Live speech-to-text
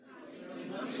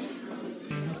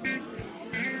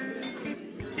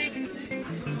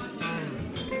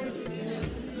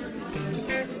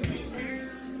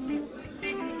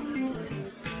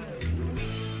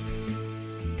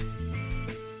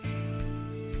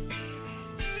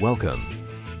Welcome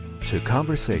to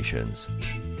Conversations.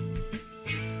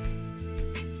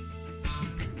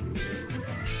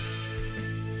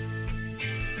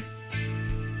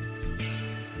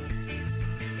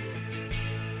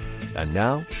 And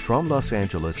now, from Los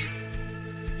Angeles,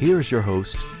 here's your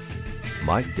host,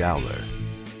 Mike Dowler.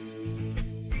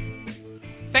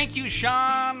 Thank you,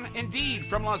 Sean. Indeed,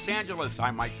 from Los Angeles,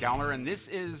 I'm Mike Dowler, and this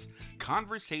is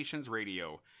Conversations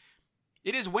Radio.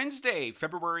 It is Wednesday,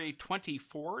 February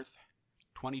 24th,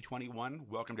 2021.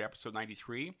 Welcome to episode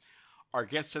 93. Our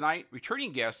guest tonight,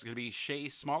 returning guest, is going to be Shay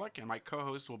Smolik, and my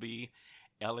co-host will be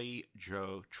Ellie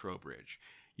Jo Trowbridge.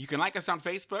 You can like us on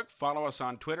Facebook, follow us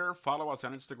on Twitter, follow us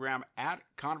on Instagram at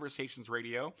Conversations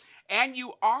Radio, and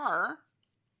you are,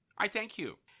 I thank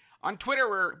you. On Twitter,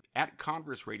 we're at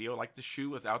Converse Radio, like the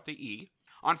shoe without the E.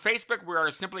 On Facebook, we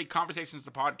are simply Conversations the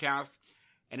Podcast,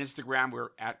 and Instagram, we're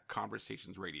at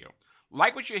Conversations Radio.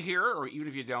 Like what you hear, or even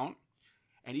if you don't,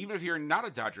 and even if you're not a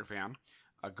Dodger fan,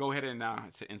 go ahead and,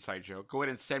 it's an inside joke, go ahead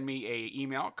and send me an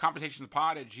email,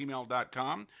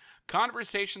 conversationspod@gmail.com,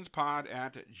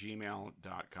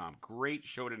 conversationspod@gmail.com. Great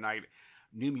show tonight,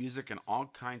 new music and all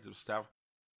kinds of stuff.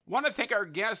 Want to thank our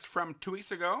guest from 2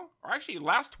 weeks ago, or actually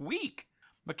last week,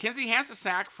 Mackenzie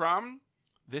Hansasak from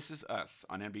This Is Us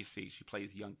on NBC. She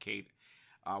plays young Kate.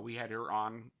 We had her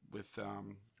on with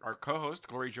our co-host,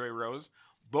 Glory Joy Rose.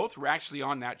 Both were actually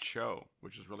on that show,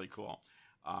 which is really cool.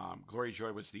 Glory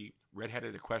Joy was the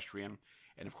redheaded equestrian,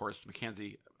 and of course,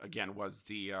 Mackenzie, again, was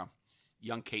the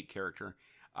young Kate character.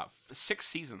 6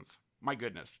 seasons, my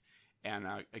goodness.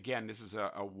 And again, this is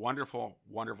a wonderful,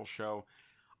 wonderful show.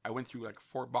 I went through like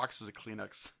 4 boxes of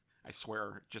Kleenex, I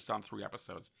swear, just on 3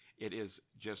 episodes. It is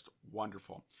just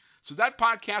wonderful. So that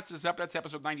podcast is up. That's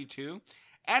episode 92.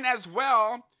 And as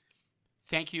well,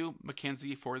 thank you,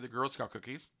 Mackenzie, for the Girl Scout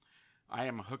cookies. I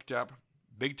am hooked up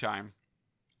big time.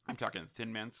 I'm talking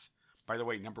Thin Mints. By the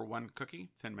way, number 1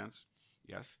 cookie, Thin Mints.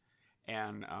 Yes.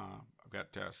 And I've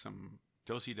got some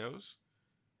Do-si-dos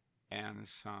and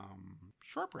some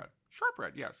shortbread.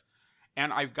 Shortbread, yes.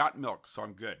 And I've got milk, so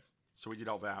I'm good. So we did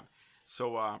all that.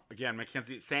 So again,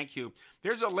 Mackenzie, thank you.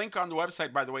 There's a link on the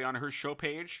website, by the way, on her show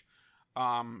page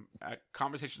at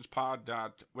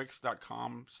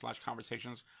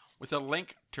conversationspod.wix.com/conversations with a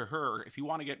link to her. If you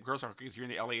want to get Girl Scout cookies, you're in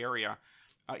the LA area,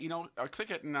 click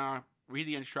it and read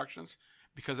the instructions,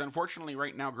 because unfortunately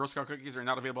right now Girl Scout cookies are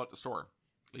not available at the store.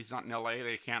 At least not in LA.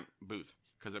 They can't booth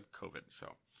because of COVID.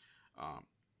 So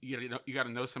you got to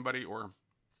know somebody or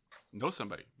know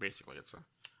somebody. Basically, it's a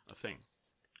thing.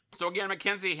 So again,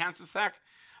 Mackenzie Hansasak,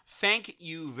 thank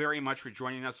you very much for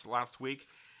joining us last week.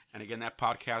 And again, that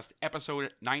podcast,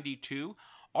 episode 92.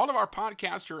 All of our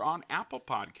podcasts are on Apple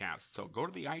Podcasts. So go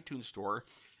to the iTunes store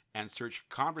and search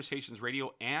Conversations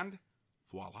Radio, and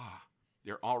voila.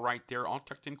 They're all right there, all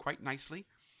tucked in quite nicely.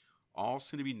 All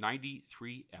soon to be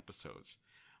 93 episodes.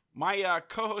 My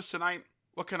co-host tonight,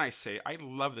 what can I say? I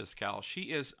love this gal.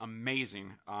 She is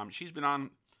amazing. She's been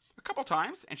on a couple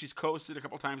times, and she's co-hosted a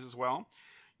couple times as well.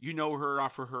 You know her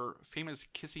for her famous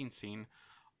kissing scene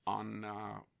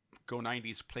on Go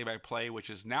 90s Play-by-Play, which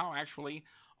is now actually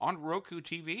on Roku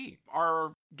TV.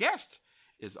 Our guest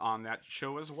is on that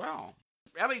show as well.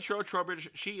 Ellie Jo Trowbridge,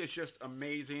 she is just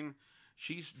amazing.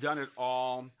 She's done it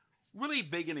all. Really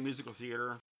big into musical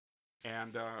theater.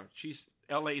 And she's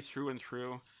LA through and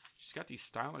through. She's got these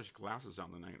stylish glasses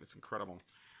on tonight. It's incredible.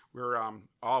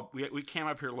 We came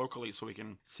up here locally so we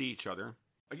can see each other.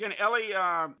 Again, Ellie,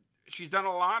 she's done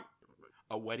a lot.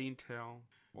 A Wedding Tale.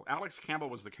 Well, Alex Campbell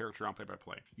was the character on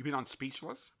Play-by-Play. You've been on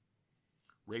Speechless,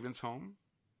 Raven's Home.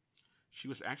 She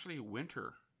was actually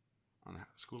Winter on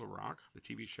School of Rock, the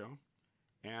TV show.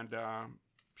 And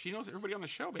she knows everybody on the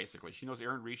show, basically. She knows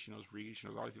Aaron Reese, she knows Reed, she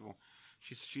knows all these people.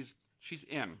 She's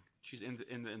in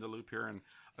the loop here. And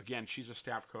again, she's a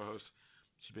staff co-host.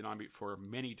 She's been on before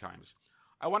many times.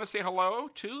 I want to say hello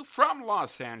to, from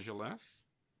Los Angeles,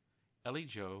 Ellie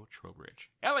Jo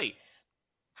Trowbridge. Ellie.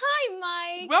 Hi,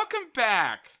 Mike. Welcome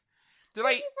back.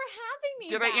 Thank you for having me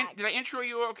back. Did I intro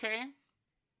you okay?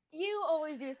 You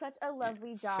always do such a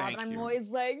lovely job. Thank and I'm you. always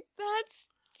like, that's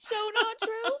so not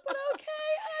true, but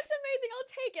okay. That's amazing. I'll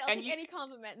take it. I'll take any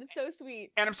compliment. It's so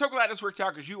sweet. And I'm so glad this worked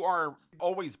out, because you are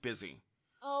always busy.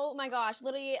 Oh my gosh.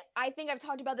 Literally, I think I've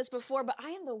talked about this before, but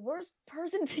I am the worst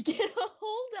person to get a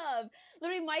hold of.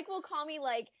 Literally, Mike will call me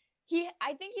like,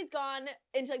 I think he's gone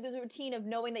into like this routine of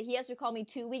knowing that he has to call me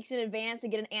 2 weeks in advance to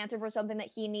get an answer for something that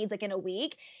he needs like in a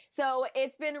week. So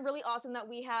it's been really awesome that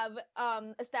we have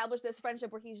established this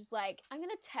friendship where he's just like, I'm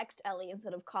gonna text Ellie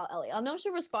instead of call Ellie. I'll know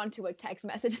she'll respond to a text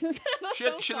message instead of a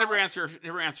phone She'll call. never answer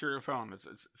her phone. It's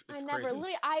I crazy. never.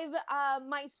 Literally,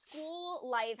 my school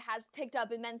life has picked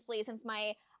up immensely since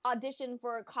my audition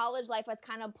for college life has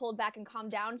kind of pulled back and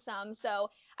calmed down some. So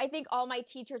I think all my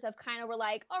teachers have kind of were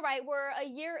like, all right, we're a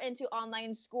year into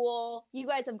online school. You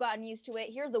guys have gotten used to it.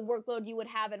 Here's the workload you would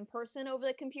have in person over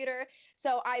the computer.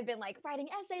 So I've been like writing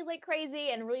essays like crazy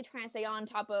and really trying to stay on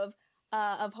top of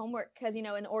homework because, you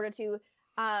know, in order to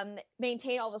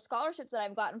maintain all the scholarships that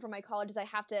I've gotten from my colleges, I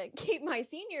have to keep my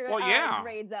senior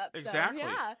grades up. Exactly. So,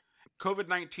 yeah.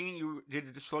 COVID-19, did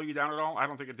it slow you down at all? I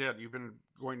don't think it did. You've been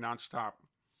going nonstop.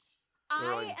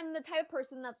 I am the type of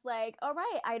person that's like, all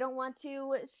right, I don't want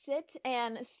to sit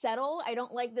and settle. I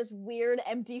don't like this weird,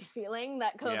 empty feeling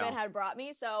that COVID had brought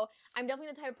me. So I'm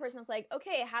definitely the type of person that's like,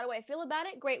 okay, how do I feel about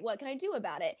it? Great. What can I do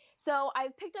about it? So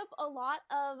I've picked up a lot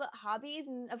of hobbies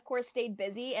and, of course, stayed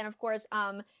busy. And, of course,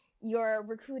 your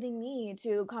recruiting me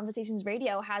to Conversations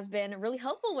Radio has been really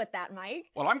helpful with that, Mike.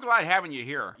 Well, I'm glad having you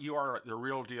here. You are the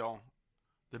real deal.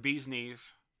 The bee's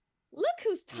knees. Look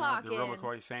who's talking. The real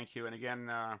McCoy, thank you. And again,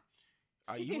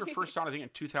 you were first on, I think, in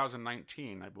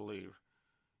 2019, I believe.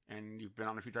 And you've been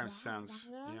on a few times since.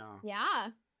 Yeah.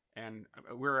 And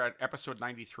we're at episode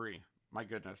 93. My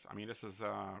goodness. I mean, this is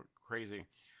crazy.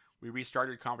 We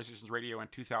restarted Conversations Radio in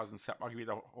 2007. I'll give you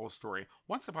the whole story.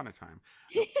 Once upon a time.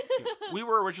 We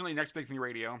were originally Next Big Thing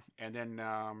Radio. And then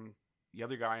the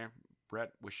other guy,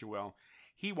 Brett, wish you well,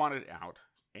 he wanted out.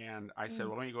 And I said,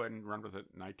 well, let me go ahead and run with it.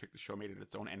 And I took the show, made it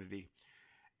its own entity.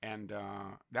 And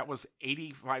that was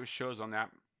 85 shows on that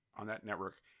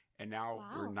network. And now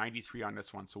we're 93 on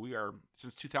this one. So we are,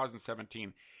 since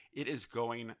 2017, it is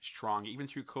going strong, even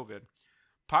through COVID.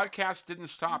 Podcasts didn't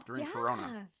stop during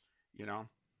Corona, you know,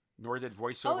 nor did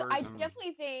voiceovers. I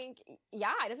definitely think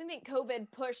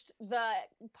COVID pushed the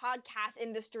podcast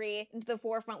industry into the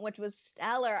forefront, which was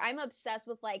stellar. I'm obsessed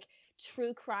with like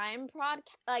true crime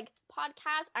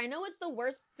podcasts. I know it's the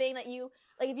worst thing that you,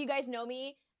 like, if you guys know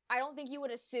me, I don't think you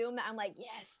would assume that I'm like,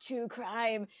 yes, true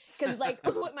crime. Because like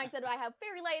what Mike said, I have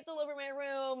fairy lights all over my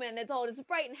room and it's all just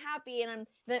bright and happy. And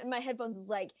my headphones is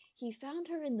like, he found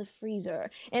her in the freezer.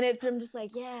 And I'm just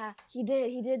like, yeah, he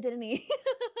did, didn't he?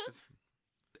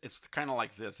 It's kind of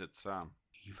like this. It's,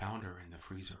 he found her in the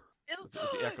freezer. With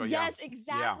the echo, yes,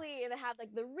 exactly. Yeah. And they have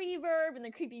like the reverb and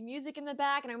the creepy music in the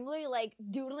back. And I'm really like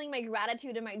doodling my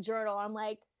gratitude in my journal. I'm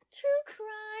like, true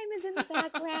crime is in the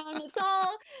background. It's all,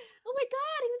 oh my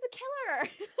God, he was the killer.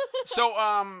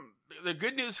 So, the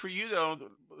good news for you though,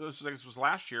 this was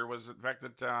last year, was the fact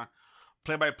that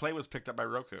Play-by-Play was picked up by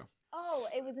Roku. Oh,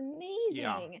 it was amazing.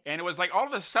 Yeah, and it was like all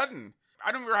of a sudden.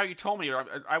 I don't remember how you told me.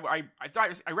 I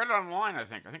thought I read it online. I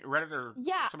think I read it or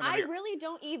I really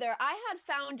don't either. I had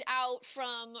found out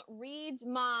from Reed's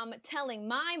mom telling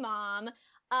my mom.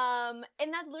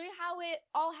 And that's literally how it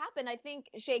all happened. I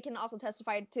think Shay can also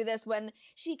testify to this when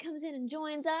she comes in and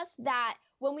joins us, that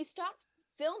when we stopped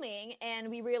filming and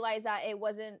we realized that it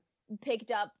wasn't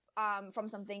picked up from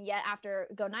something yet after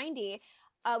Go 90,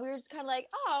 we were just kind of like,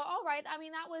 oh, all right. I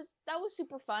mean, that was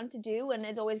super fun to do, and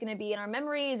it's always going to be in our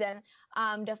memories, and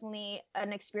definitely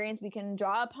an experience we can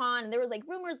draw upon. And there was like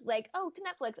rumors like, oh, to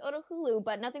Netflix, oh, to Hulu,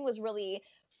 but nothing was really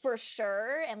for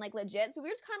sure and like legit. So we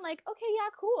were just kind of like, okay, yeah,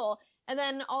 cool. And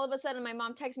then all of a sudden, my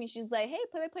mom texts me. She's like, hey,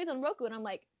 Play-by-Play's on Roku. And I'm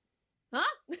like, huh?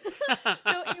 So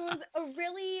it was a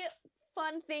really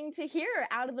fun thing to hear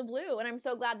out of the blue. And I'm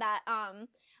so glad that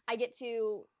I get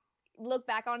to look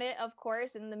back on it, of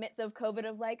course, in the midst of COVID,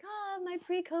 of like, my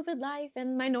pre-COVID life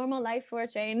and my normal life for a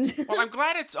change. Well, I'm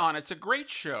glad it's on. It's a great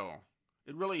show.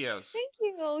 It really is. Thank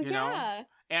you. You know?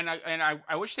 And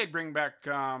I wish they'd bring back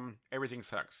Everything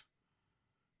Sucks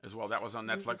as well. That was on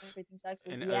Netflix. Everything Sucks.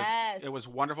 And yes. It was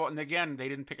wonderful. And again, they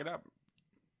didn't pick it up.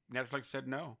 Netflix said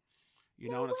no. You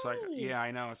know, and it's like, yeah,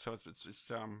 I know. So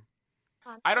it's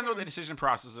I don't know the decision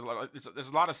process. There's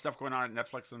a lot of stuff going on at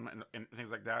Netflix and things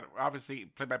like that. Obviously,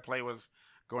 Play-by-Play was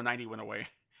Go 90 went away.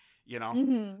 You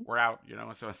know, we're out. You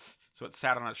know, so it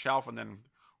sat on a shelf, and then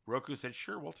Roku said,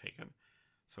 "Sure, we'll take it."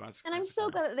 So I'm so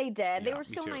glad that they did. Yeah, they were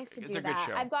so nice to do that.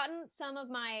 I've gotten some of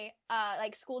my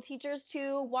like school teachers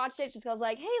to watch it just because,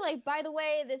 like, hey, like, by the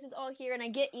way, this is all here, and I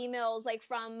get emails like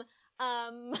from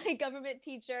my government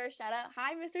teacher. Shout out,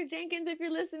 hi, Mr. Jenkins, if you're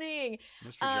listening.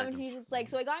 Mr. Jenkins. He's just like,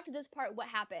 so I got to this part. What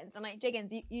happens? I'm like,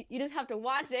 Jenkins, you just have to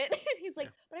watch it. And he's like,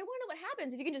 but I want to know what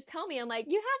happens. If you can just tell me. I'm like,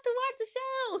 you have to watch the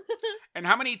show. And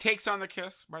how many takes on the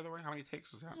kiss, by the way? How many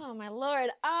takes was that? Oh my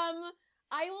Lord.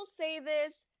 I will say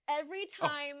this every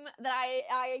time that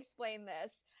I explain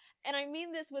this, and I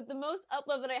mean this with the most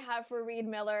uplove that I have for Reed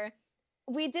Miller.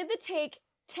 We did the take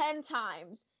 10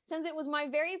 times. Since it was my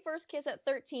very first kiss at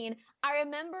 13, I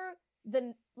remember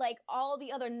all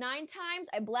the other 9 times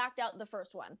I blacked out the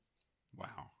first one.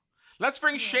 Wow. Let's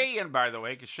bring Shay in, by the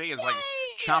way, because Shay is like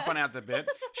chomping at the bit.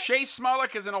 Shay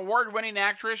Smolik is an award-winning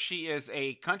actress. She is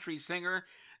a country singer,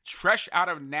 fresh out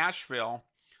of Nashville,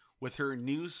 with her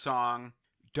new song,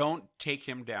 Don't Take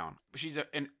Him Down. She's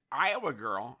an Iowa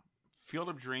girl, Field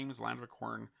of Dreams, Land of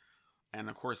Corn, and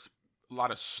of course, a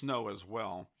lot of snow as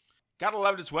well. Gotta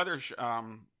love this weather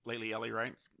lately, Ellie,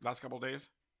 right? Last couple of days?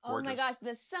 Gorgeous. Oh my gosh,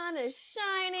 the sun is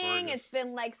shining. Gorgeous. It's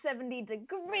been like 70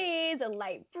 degrees, a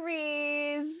light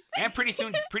breeze. And pretty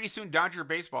soon Dodger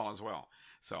baseball as well.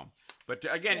 So, but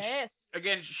again, Yes.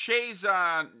 Shay's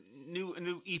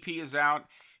new EP is out.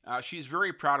 She's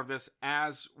very proud of this,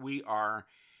 as we are.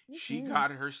 She got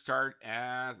her start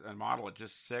as a model at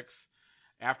just 6,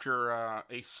 after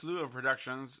a slew of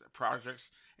projects,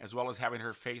 as well as having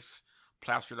her face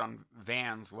plastered on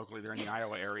vans locally there in the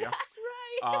Iowa area. That's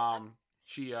right.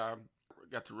 She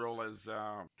got the role as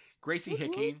Gracie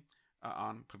Hickey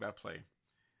on Play by Play.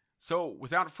 So,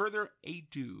 without further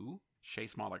ado, Shay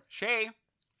Smolik. Shay,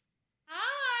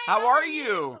 Hi. how are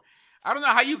you? I don't know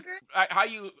how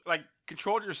you like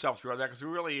controlled yourself through all that, because we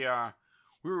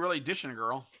were really dishing,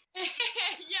 girl. Yeah,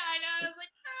 I know. I was like,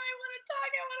 I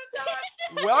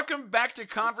want to talk. Welcome back to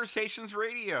Conversations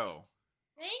Radio.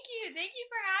 Thank you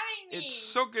for having me. It's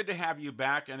so good to have you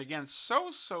back, and again,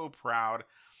 so proud.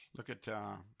 Look at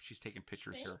she's taking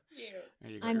pictures Thank here. you.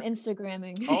 There you go. I'm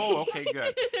Instagramming. Oh, okay,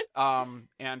 good.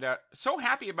 And so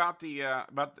happy about the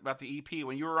about the EP.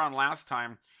 When you were on last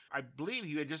time, I believe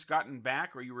you had just gotten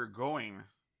back, or you were going.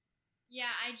 Yeah,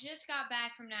 I just got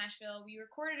back from Nashville. We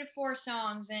recorded 4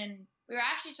 songs, and we were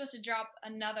actually supposed to drop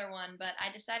another one, but I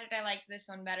decided I liked this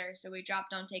one better, so we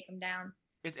dropped Don't Take 'Em Down.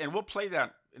 And we'll play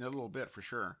that in a little bit for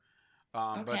sure.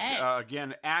 Okay. But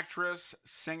again, actress,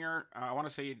 singer, I want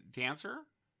to say dancer,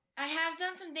 I have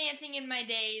done some dancing in my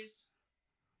days.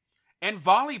 and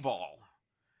volleyball.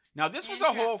 Now, this was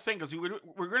And a whole thing, because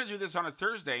we're going to do this on a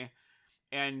Thursday,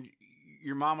 and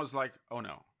your mom was like, "Oh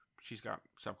no, she's got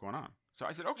stuff going on." So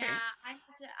I said, "Okay." Yeah,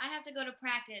 I have to go to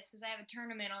practice because I have a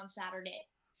tournament on Saturday.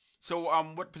 So,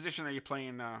 what position are you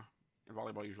playing in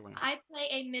volleyball usually? I play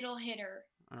a middle hitter.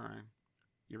 All right.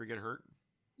 You ever get hurt?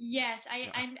 Yes, I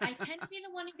tend to be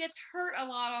the one who gets hurt a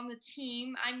lot on the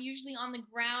team. I'm usually on the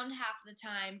ground half the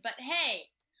time. But hey,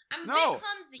 I'm a bit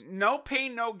clumsy. No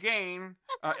pain, no gain.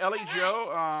 Ellie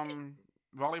Joe,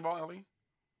 volleyball, Ellie?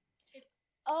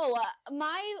 Oh,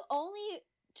 my only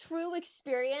true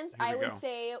experience, Here we I would go.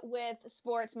 say, with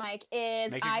sports, Mike,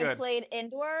 is Make it I good. played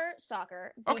indoor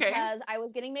soccer Okay. because I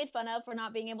was getting made fun of for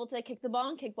not being able to kick the ball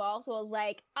in kickball. So I was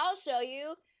like, I'll show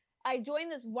you. I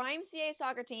joined this YMCA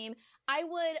soccer team. I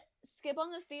would skip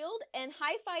on the field and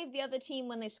high five the other team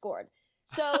when they scored.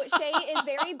 So Shay is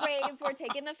very brave for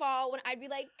taking the fall when I'd be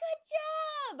like,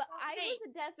 good job. I Okay. was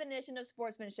the definition of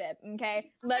sportsmanship.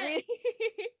 Okay. Let me.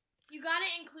 You gotta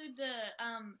include the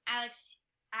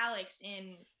Alex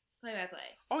in play-by-play.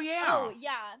 Oh, yeah. Oh,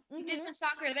 yeah. You did Mhm. some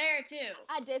soccer there too.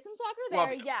 I did some soccer Well,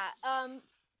 there, yeah.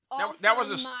 All that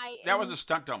was from that was a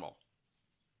stunt double.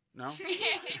 No?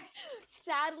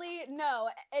 Sadly, no.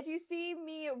 If you see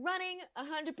me running,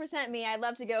 100% me. I'd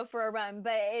love to go for a run.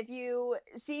 But if you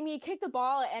see me kick the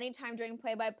ball at any time during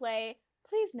play-by-play,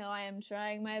 please know I am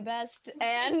trying my best.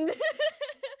 And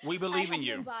We believe have in to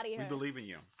you. embody We her. believe in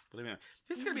you.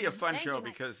 This is going to be a fun Thank show you,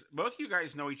 Mike. because both you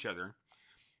guys know each other.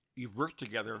 You've worked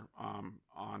together on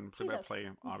She's play-by-play,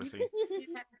 obviously.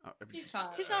 She's fine.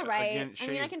 He's not right. Again, I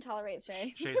mean, I Shay's- can tolerate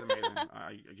Shay. Shay's amazing.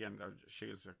 Shay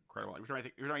is incredible. Every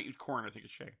time I eat corn, I think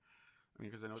it's Shay. I mean,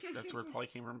 because I know that's where it probably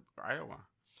came from, Iowa.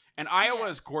 And Iowa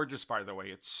is Yes. gorgeous, by the way.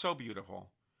 It's so beautiful.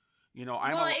 You know,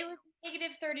 Well, it was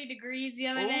negative 30 degrees the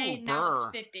other day. Ooh, Now burr.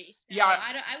 it's 50. So Yeah,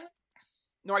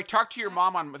 I I talked to your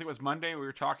mom on, I think it was Monday. We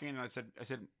were talking, and I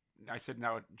said,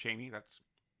 now, Jamie, that's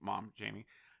Mom, Jamie,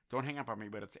 don't hang up on me,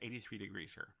 but it's 83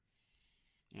 degrees here.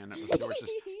 And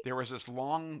there was this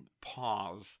long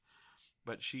pause,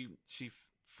 but she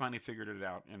finally figured it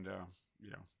out, and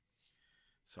you know.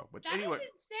 So, but that anyway,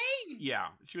 is insane. yeah,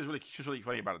 she was really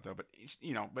funny about it though. But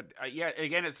yeah,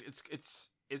 again,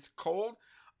 it's cold.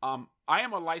 I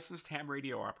am a licensed ham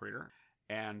radio operator,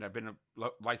 and I've been a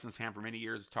licensed ham for many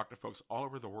years. Talked to folks all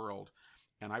over the world,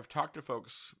 and I've talked to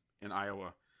folks in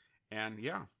Iowa, and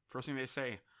yeah, first thing they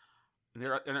say,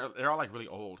 they're all like really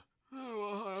old.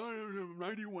 Oh, I'm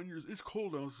 91 years. It's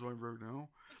cold outside right now.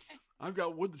 I've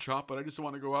got wood to chop, but I just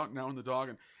want to go out now in the dog,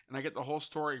 and I get the whole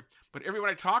story. But everyone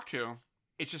I talk to,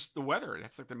 it's just the weather.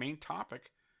 That's like the main topic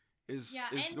is Yeah,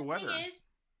 and the weather. thing is,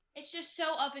 it's just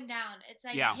so up and down. It's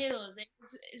like Yeah. hills.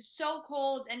 It's so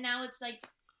cold, and now it's like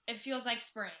it feels like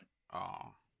spring.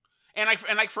 Oh, and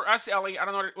like for us, Ellie, I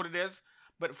don't know what it is,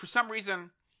 but for some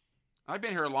reason, I've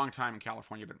been here a long time in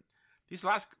California, but these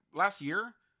last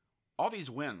year, all these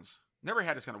winds, Never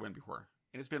had this kind of wind before,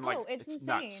 and it's been like Oh, it's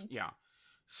nuts. insane. Yeah.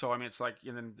 So I mean, it's like,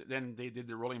 and then they did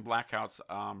the rolling blackouts.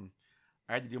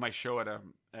 I had to do my show at a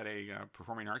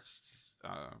performing arts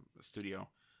studio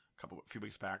a few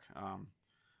weeks back.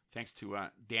 Thanks to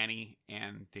Danny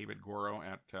and David Goro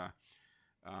at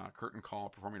Curtain Call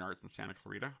Performing Arts in Santa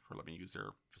Clarita for letting me use their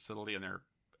facility and their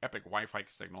epic Wi-Fi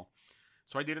signal.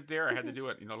 So I did it there. I had to do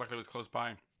it. Luckily it was close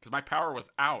by because my power was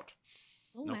out.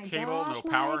 Oh No my cable, gosh, no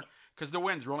power, Mike. because the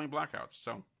wind's rolling blackouts.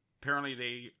 So apparently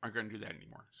they aren't going to do that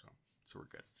anymore. So we're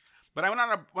good. But I went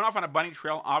off on a bunny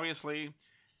trail. Obviously,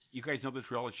 you guys know the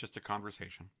drill. It's just a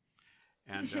conversation.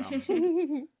 And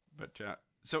but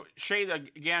so Shay,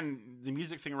 again, the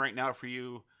music thing right now for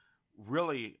you,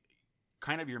 really,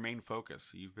 kind of your main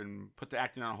focus. You've been put the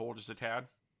acting on hold just a tad.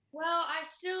 Well,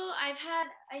 I've had,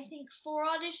 I think, 4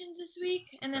 auditions this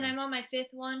week, and then Okay. I'm on my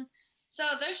 5th one. So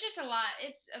there's just a lot.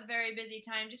 It's a very busy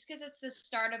time just because it's the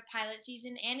start of pilot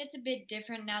season, and it's a bit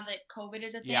different now that COVID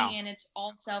is a thing, Yeah. and it's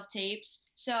all self-tapes,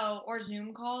 or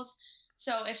Zoom calls.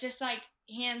 So it's just like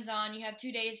hands-on. You have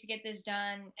 2 days to get this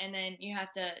done, and then you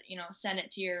have to, send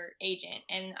it to your agent.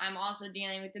 And I'm also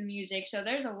dealing with the music, so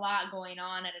there's a lot going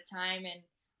on at a time, and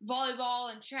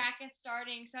volleyball and track is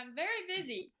starting, so I'm very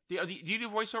busy. Do you do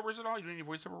voiceovers at all? You do any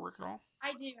voiceover work at all?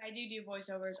 I do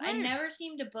voiceovers. I Great. never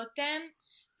seem to book them.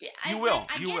 You will.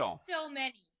 I You get will. so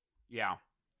many. Yeah.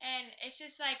 And it's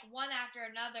just like one after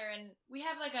another, and we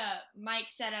have like a mic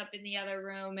set up in the other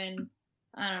room, and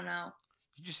I don't know.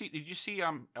 Did you see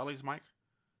Ellie's mic?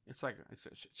 It's like it's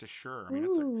a Shure. I mean,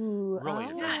 it's Ooh, really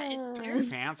Yeah, it's ah. very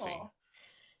fancy. cool.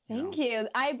 Thank you.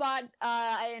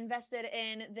 I invested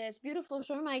in this beautiful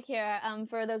Shure mic here.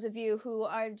 For those of you who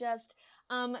are just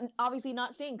obviously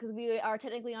not seeing, because we are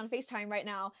technically on FaceTime right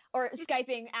now, or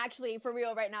Skyping actually for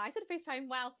real right now. I said FaceTime.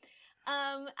 Wow.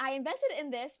 I invested in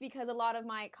this because a lot of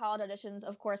my college auditions,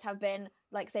 of course, have been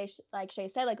like Shay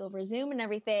said, like over Zoom and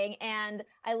everything. And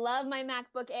I love my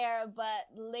MacBook Air, but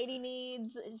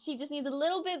she just needs a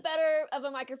little bit better of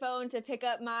a microphone to pick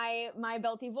up my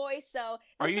belty voice. So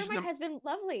Are the you Shure using mic has been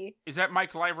lovely. Is that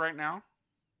mic live right now?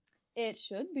 It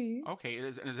should be. Okay.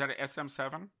 Is that an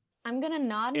SM7? I'm gonna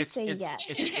nod and say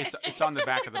yes. It's on the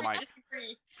back of the mic. It's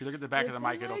free. If you look at the back of the It's a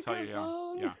mic, it'll tell you.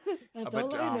 microphone. Yeah. That's But,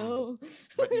 all I know.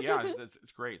 But yeah,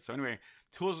 it's great. So anyway,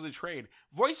 tools of the trade.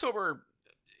 Voiceover,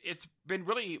 it's been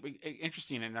really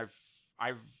interesting, and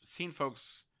I've seen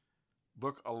folks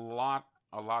book a lot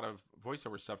of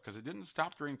voiceover stuff because it didn't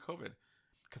stop during COVID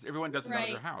because everyone does it out of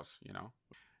their Right. house,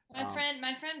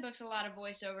 My friend books a lot of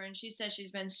voiceover, and she says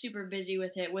she's been super busy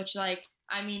with it. Which, like,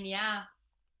 I mean, yeah,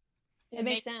 It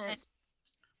makes sense.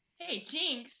 Hey,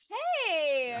 Jinx.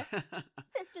 Hey,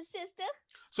 sister.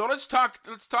 So let's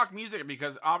talk music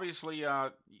because obviously,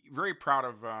 very proud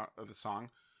of the song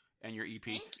and your EP.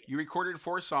 Thank You recorded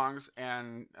 4 songs,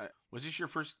 and was this your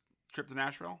first trip to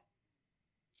Nashville?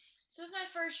 This was my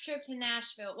first trip to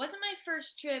Nashville. It wasn't my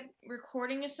first trip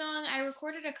recording a song. I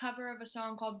recorded a cover of a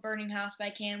song called Burning House by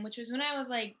Can, which was when I was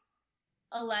like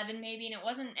 11 maybe, and it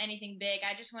wasn't anything big.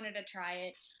 I just wanted to try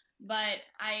it. But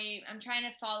I'm trying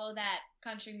to follow that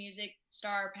country music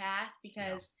star path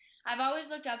because I've always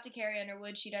looked up to Carrie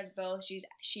Underwood. She does both.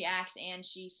 She acts and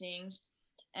she sings.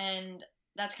 And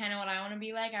that's kind of what I want to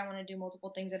be like. I want to do multiple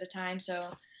things at a time. So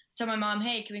I told my mom,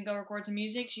 hey, can we go record some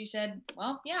music? She said,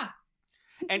 well, yeah.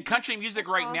 And country music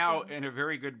right now Awesome. in a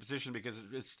very good position because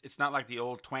it's not like the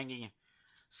old twangy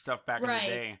stuff back Right. in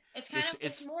the day. It's kind of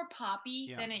it's- more poppy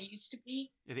yeah. than it used to be.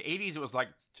 In the 80s, it was like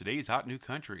today's hot new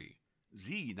country,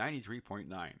 Z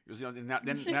 93.9. It was,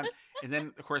 and then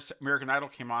of course American Idol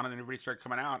came on and then everybody started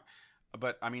coming out.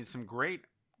 But I mean, some great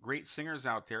singers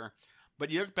out there. But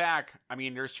you look back, I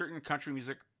mean, there's certain country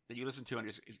music that you listen to and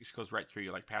it just goes right through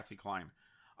you, like Patsy Cline.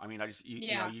 I mean,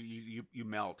 you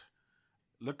melt.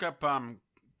 Look up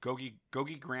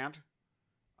Gogi Grant,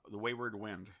 The Wayward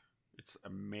Wind. It's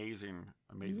amazing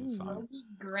song.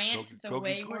 Grant, the Gogi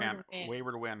Wayward Grant, Wind.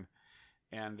 Wayward Wind.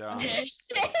 And Okay.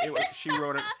 she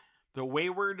wrote it, The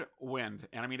Wayward Wind.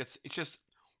 And I mean, it's just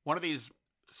one of these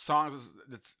songs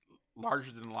that's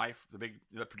larger than life,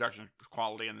 the production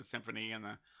quality and the symphony and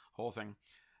the whole thing.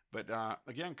 But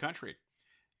again, country.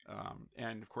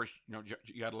 And of course,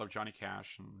 you gotta love Johnny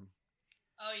Cash and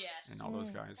Oh, yes. all those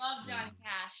guys. Love Johnny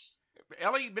Cash.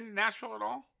 Ellie, you been to Nashville at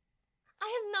all? I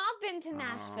have not been to Oh.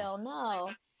 Nashville.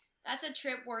 No. That's a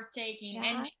trip worth taking. Yeah.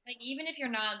 And like even if you're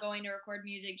not going to record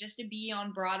music, just to be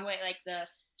on Broadway, like the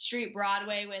street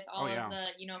Broadway with all yeah. of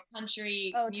the,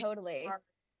 country Oh, music totally. stars,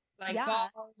 like Yeah.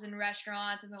 bars and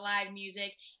restaurants and the live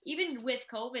music. Even with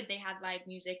COVID, they had live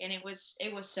music and it was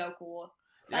so cool.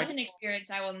 That's an experience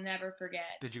I will never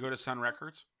forget. Did you go to Sun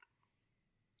Records?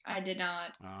 I did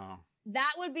not. Oh,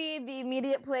 That would be the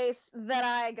immediate place that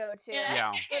I go to.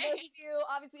 Yeah. For those of you,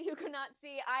 obviously, who could not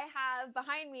see, I have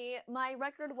behind me my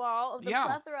record wall of the Yeah.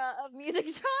 plethora of music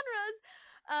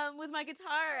genres, with my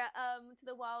guitar to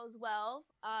the wall as well.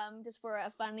 Just for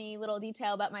a funny little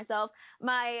detail about myself,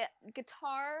 my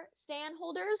guitar stand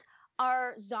holders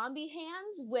are zombie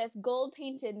hands with gold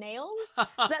painted nails. So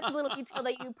that's a little detail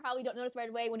that you probably don't notice right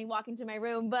away when you walk into my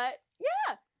room, but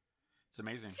yeah. It's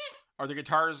amazing. Are the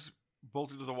guitars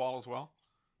bolted to the wall as well,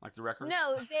 like the records?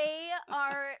 No, they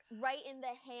are right in the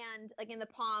hand, like in the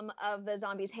palm of the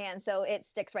zombie's hand, so it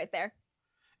sticks right there.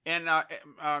 And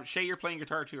Shay, you're playing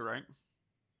guitar too, right?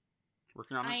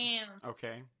 Working on it? I am.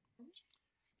 Okay.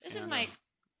 This is And, my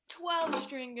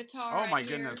 12-string guitar. Oh right my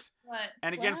here. goodness. What?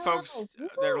 And again, Wow, folks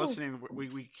that are woo. listening,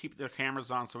 we keep the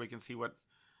cameras on so we can see what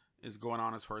is going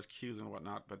on as far as cues and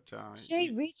whatnot. But Shay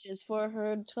reaches for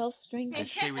her 12th string. and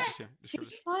Shay, She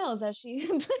smiles as she.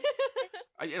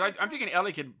 I'm thinking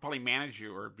Ellie could probably manage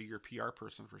you or be your PR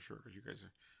person for sure because you guys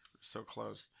are so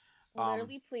close.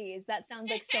 Literally, please. That sounds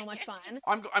like so much fun.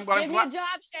 I'm Give me a glad.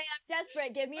 job, Shay. I'm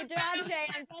desperate. Give me a job, Shay.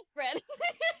 I'm desperate.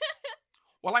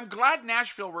 Well, I'm glad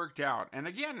Nashville worked out. And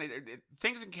again,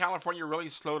 things in California are really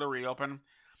slow to reopen.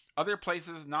 Other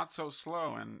places not so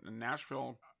slow. And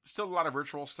Nashville, still a lot of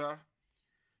virtual stuff.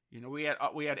 You know, we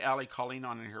had Allie Colleen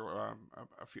on in here a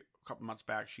couple months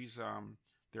back. She's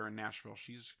there in Nashville.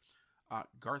 She's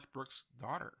Garth Brooks'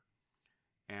 daughter,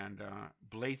 and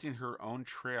blazing her own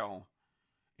trail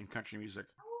in country music.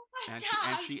 And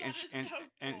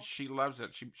she loves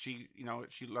it. She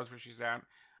she loves where she's at.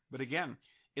 But again,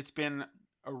 it's been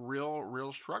a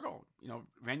real struggle,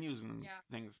 venues and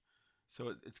things.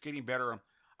 So it's getting better.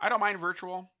 I don't mind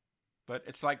virtual, but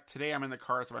it's like today I'm in the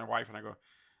car with my wife and I go,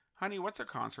 honey, what's a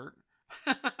concert?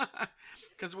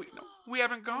 Because we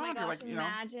haven't gone. Oh my gosh, like,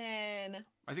 imagine.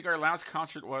 I think our last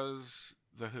concert was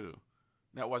The Who.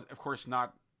 That was, of course,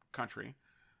 not country,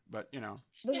 but The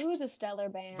Who's a stellar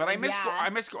band. But I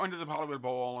miss going to the Hollywood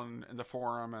Bowl and the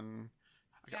Forum, and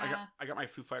I got my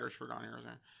Foo Fighters shirt on here.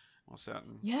 All set.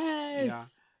 And, Yes. Yeah.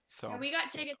 So Yeah, we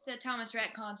got tickets to Thomas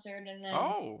Rhett concert, and then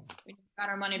we got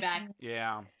our money back.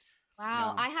 Yeah.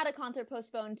 Wow, Yeah. I had a concert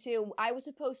postponed too. I was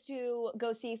supposed to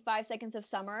go see 5 Seconds of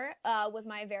Summer with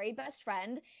my very best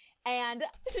friend, and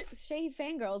Shay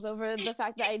fangirls over the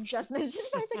fact that I just mentioned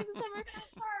 5 Seconds of Summer.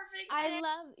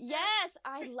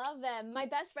 I love them. My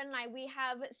best friend and I, we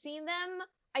have seen them,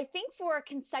 I think, for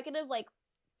consecutive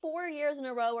 4 years in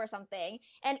a row or something.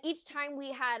 And each time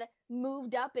we had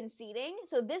moved up in seating.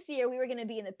 So this year we were going to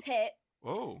be in the pit.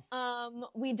 Oh.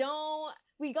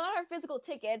 We got our physical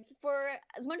tickets. For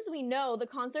as much as we know, the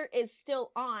concert is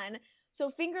still on. So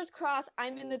fingers crossed,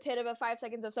 I'm in the pit of a 5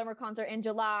 Seconds of Summer concert in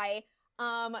July.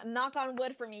 Knock on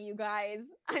wood for me, you guys.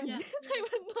 I would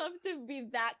love to be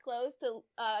that close to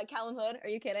Callum Hood. Are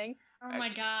you kidding? Oh my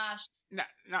gosh.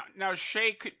 Now,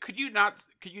 Shay, could you not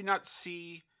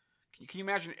see? Can you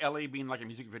imagine Ellie being like a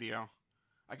music video?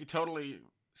 I could totally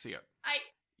see it. I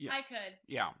could.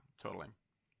 Yeah, totally.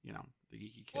 The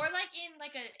geeky kid. Or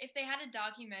if they had a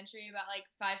documentary about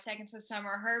 5 Seconds of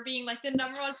Summer, her being the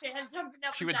 #1 fan jumping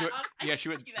up. She would do it. Yeah, she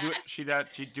would do it.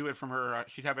 She'd do it from her.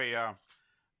 She'd have a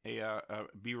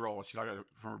B-roll. She'd have it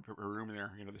from her room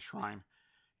there. The shrine.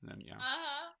 And then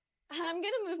I'm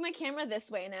gonna move my camera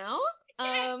this way now.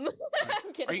 I'm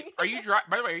kidding.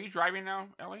 By the way, are you driving now,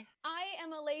 Ellie? I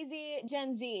am a lazy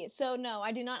Gen Z, so no,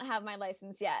 I do not have my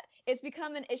license yet. It's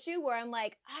become an issue where I'm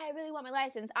like, I really want my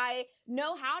license. I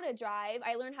know how to drive.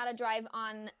 I learned how to drive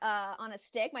on a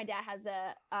stick. My dad has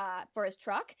for his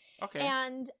truck. Okay.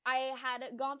 And I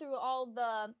had gone through all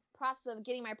the process of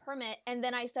getting my permit, and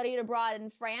then I studied abroad in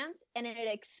France, and it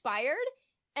expired.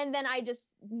 And then I just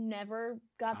never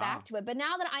got back to it. But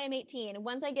now that I am 18,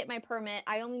 once I get my permit,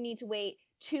 I only need to wait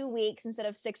 2 weeks instead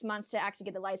of 6 months to actually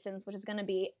get the license, which is going to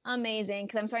be amazing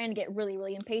because I'm starting to get really,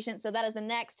 really impatient. So that is the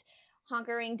next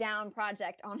hunkering down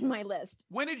project on my list.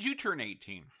 When did you turn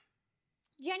 18?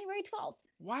 January 12th.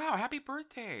 Wow, happy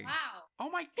birthday. Wow. Oh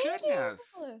my Thank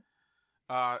goodness. you.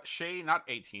 Shay, not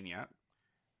 18 yet.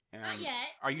 And Not yet.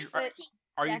 Are you? But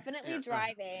Are you definitely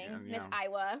driving, Miss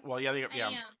Iowa. Well, yeah. I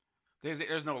am.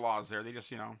 There's no laws there. They just,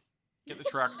 get the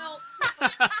truck. No.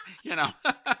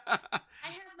 I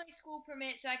have my school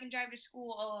permit, so I can drive to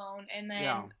school alone, and then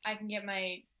Yeah. I can get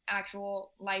my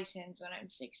actual license when I'm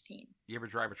 16. You ever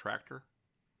drive a tractor?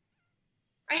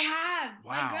 I have.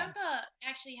 Wow. My grandpa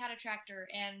actually had a tractor,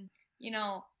 and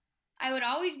I would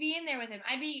always be in there with him.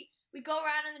 We'd go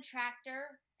around in the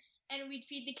tractor, and we'd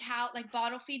feed the cow,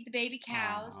 bottle feed the baby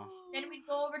cows. Aw. Then we'd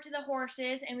go over to the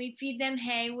horses, and we'd feed them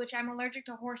hay, which I'm allergic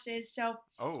to horses, so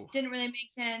Oh. didn't really make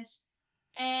sense.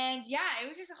 And yeah, it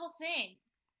was just a whole thing.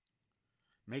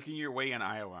 Making your way in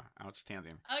Iowa,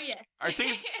 outstanding. Oh yes.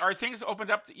 Are things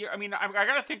opened up? I mean, I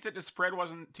gotta think that the spread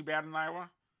wasn't too bad in Iowa,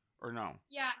 or no?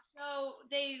 Yeah, so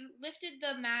they lifted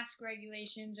the mask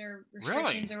regulations or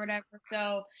restrictions or whatever.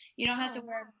 So you don't have to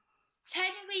wear.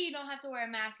 Technically, you don't have to wear a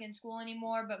mask in school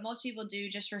anymore, but most people do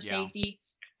just for safety.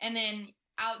 And then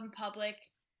out in public,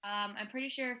 I'm pretty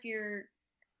sure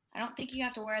I don't think you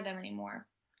have to wear them anymore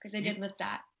because they did lift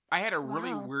that. I had a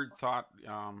really weird thought.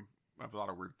 I have a lot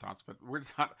of weird thoughts, but weird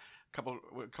thought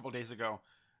a couple days ago.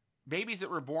 Babies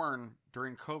that were born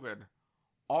during COVID,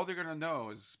 all they're gonna know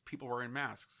is people wearing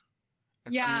masks. I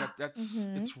mean,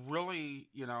 it's really,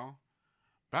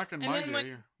 back in my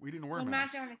day, we didn't wear masks. When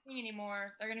masks aren't a thing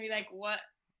anymore, they're gonna be like, "What?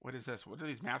 What is this? What are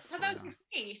these masks?" That was your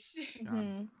face.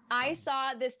 I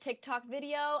saw this TikTok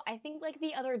video, I think like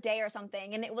the other day or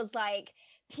something, and it was like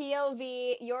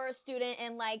POV, you're a student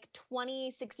in like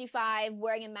 2065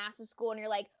 wearing a mask to school, and you're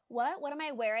like, what am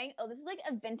I wearing? Oh, this is like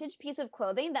a vintage piece of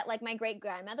clothing that like my great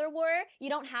grandmother wore. You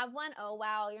don't have one? Oh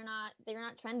wow, you're not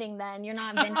trending then. You're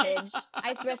not vintage.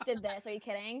 I thrifted this. Are you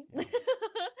kidding? Yeah.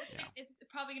 It's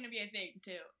probably gonna be a thing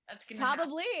too. That's gonna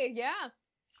probably happen. Yeah.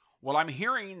 Well, I'm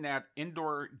hearing that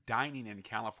indoor dining in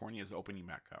California is opening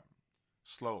back up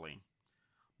slowly,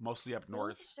 mostly up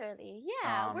north. Surely,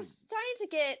 yeah. We're starting to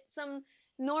get some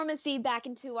normacy back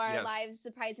into our lives,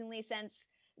 surprisingly, since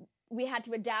we had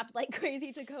to adapt like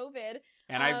crazy to COVID.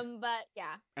 And but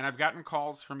yeah. And I've gotten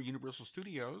calls from Universal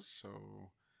Studios,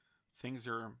 so things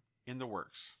are in the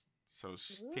works. So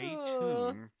stay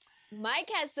tuned. Mike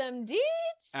has some deets.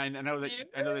 And I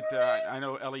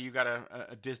know Ellie, you got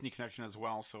a Disney connection as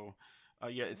well. So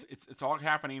it's all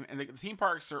happening, and the theme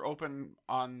parks are open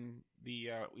on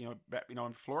the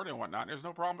in Florida and whatnot. There's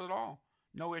no problem at all,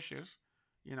 no issues.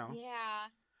 Yeah.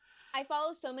 I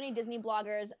follow so many Disney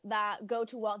bloggers that go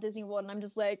to Walt Disney World, and I'm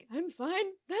just like, I'm fine.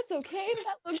 That's okay.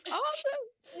 That looks awesome.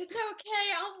 It's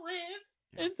okay. I'll live.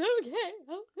 Yeah. It's okay.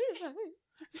 I'll survive.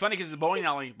 It's funny because the bowling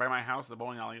alley by my house,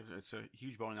 it's a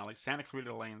huge bowling alley, Santa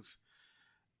Clarita Lanes.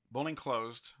 Bowling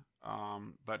closed,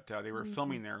 but they were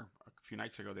filming there a few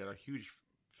nights ago. They had a huge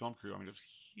film crew. I mean, it was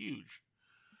huge.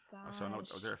 So I know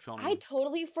they're filming. I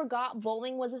totally forgot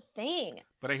bowling was a thing.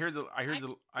 But I heard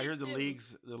the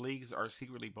leagues are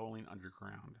secretly bowling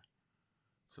underground.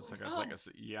 So it's like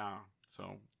yeah.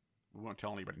 So we won't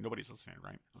tell anybody. Nobody's listening,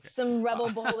 right? Okay. Some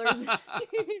rebel bowlers.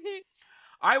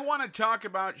 I want to talk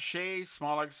about Shay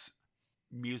Smolik's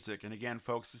music. And again,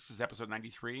 folks, this is episode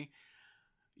 93.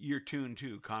 You're tuned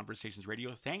to Conversations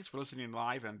Radio. Thanks for listening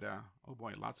live. And, oh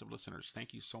boy, lots of listeners.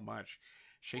 Thank you so much.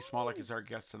 Shay Smolik is our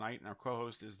guest tonight. And our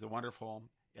co-host is the wonderful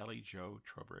Ellie Jo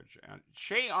Trowbridge.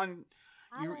 Shay,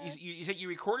 you said you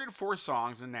recorded 4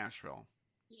 songs in Nashville.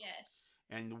 Yes.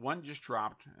 And one just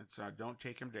dropped. It's Don't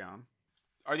Take Him Down.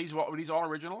 Were these all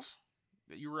originals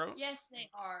that you wrote? Yes, they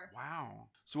are. Wow.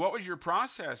 So what was your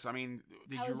process? I mean,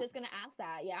 I was just going to ask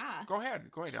that, yeah. Go ahead,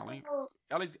 Ellie.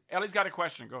 Ellie's got a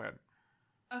question. Go ahead.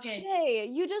 Okay. Shay,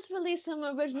 you just released some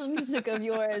original music of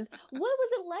yours. What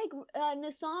was it like in the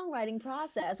songwriting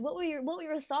process? What were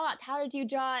your thoughts? How did you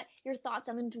jot your thoughts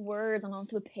out into words and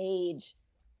onto a page?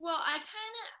 Well, I've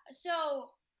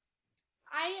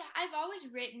always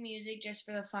written music just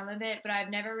for the fun of it, but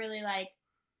I've never really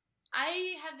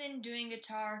I have been doing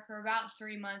guitar for about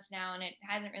 3 months now, and it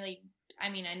hasn't really, I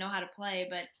know how to play,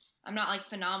 but I'm not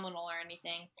phenomenal or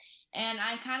anything. And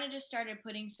I kind of just started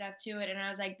putting stuff to it, and I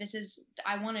was like,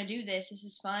 I want to do this. This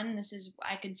is fun.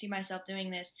 I could see myself doing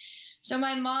this. So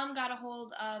my mom got a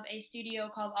hold of a studio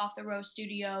called Off the Row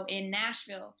Studio in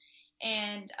Nashville,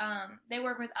 and they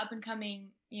work with up-and-coming,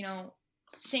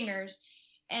 singers,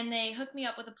 and they hooked me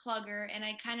up with a plugger, and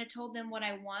I kind of told them what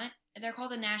I want. They're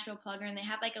called a Nashville plugger, and they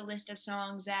have a list of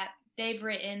songs that they've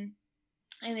written,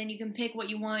 and then you can pick what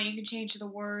you want. You can change the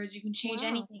words. You can change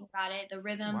anything about it, the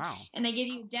rhythm. Wow. And they give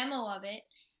you a demo of it,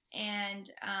 and,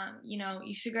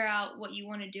 you figure out what you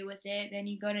want to do with it. Then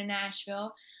you go to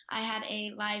Nashville. I had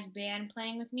a live band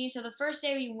playing with me. So the first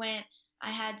day we went, I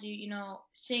had to,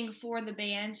 sing for the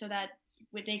band so that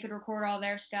they could record all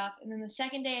their stuff. And then the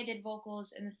second day I did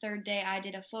vocals, and the third day I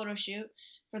did a photo shoot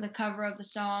for the cover of the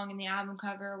song and the album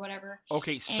cover or whatever.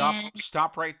 Okay,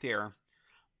 stop right there.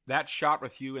 That shot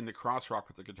with you in the crosswalk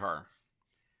with the guitar.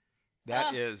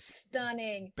 That is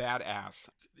stunning. Badass.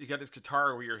 You got this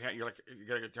guitar where you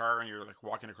got a guitar and you're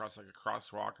walking across a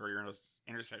crosswalk, or you're in an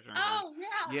intersection. Oh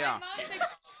yeah.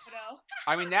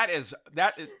 I mean,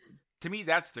 to me,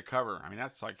 that's the cover. I mean,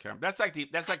 that's like the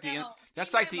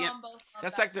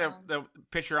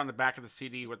picture on the back of the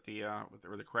CD with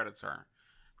where the credits are,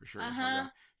 for sure. Uh-huh.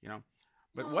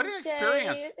 But what an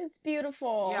experience! It's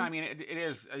beautiful. Yeah, I mean, it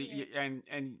is,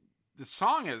 and the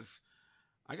song is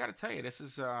I got to tell you, this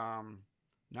is not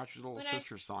your little When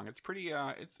sister song. It's pretty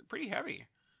heavy.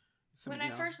 When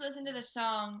I first listened to the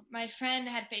song, my friend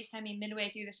had FaceTime me midway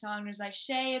through the song and was like,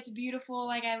 Shay, it's beautiful.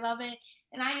 Like, I love it.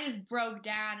 And I just broke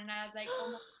down and I was like,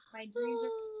 oh, my dreams are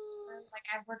like,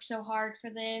 I've worked so hard for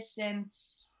this. And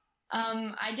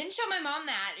I didn't show my mom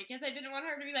that because I didn't want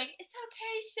her to be like, it's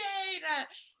okay, Shay.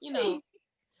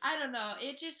 I don't know.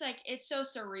 It just like, it's so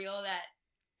surreal that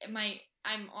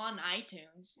I'm on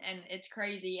iTunes and it's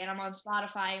crazy. And I'm on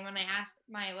Spotify. And when I asked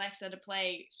my Alexa to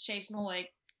play Shay Smolik,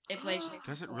 it plays Shay.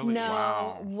 Does it really? No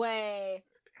Wow. way.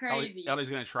 Crazy. Ellie's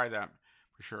going to try that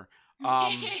for sure.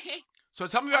 So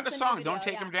tell me about the song. Don't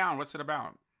Take Him Down. What's it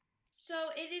about? So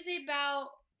it is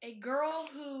about a girl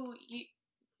who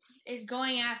is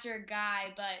going after a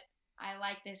guy, but I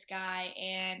like this guy,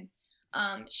 and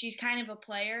she's kind of a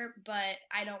player, but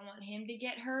I don't want him to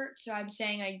get hurt. So I'm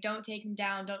saying, like, don't take him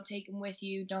down, don't take him with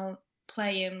you, don't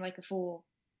play him like a fool.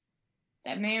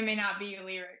 That may or may not be a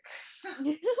lyric.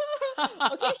 Okay,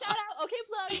 shout out. Okay,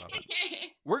 plug.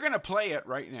 We're going to play it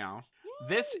right now.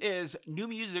 This is new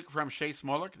music from Shay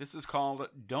Smolik. This is called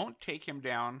Don't Take Him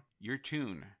Down, your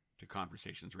tune to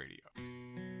Conversations Radio.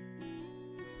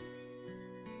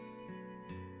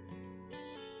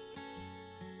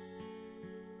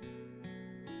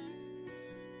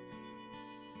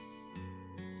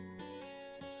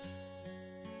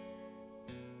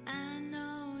 I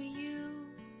know you're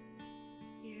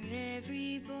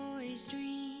every boy's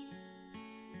dream.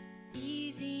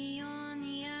 Easy on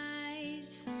the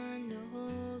eyes, fun to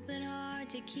hold but hard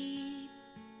to keep.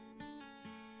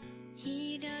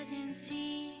 He doesn't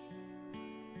see,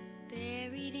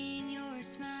 buried in your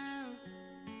smile,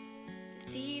 the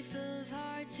thief of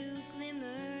hearts who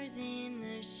glimmers in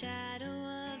the shadow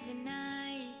of the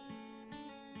night.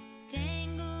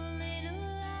 Dangle little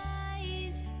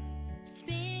eyes,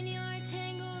 spin your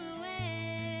tangled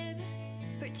web,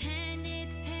 pretend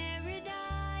it's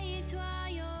paradise while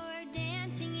you're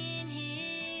dancing in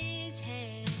his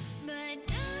head. But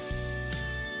don't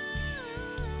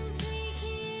take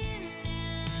him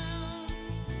down,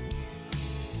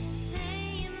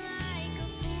 play him like a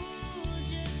fool,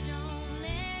 just don't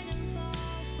let him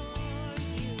fall for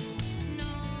you.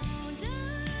 No,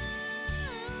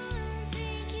 don't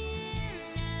take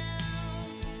him down.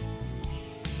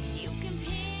 You can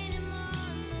pin him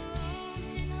on the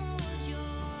ropes and hold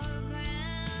your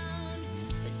ground,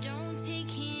 but don't take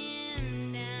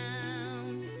him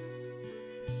down.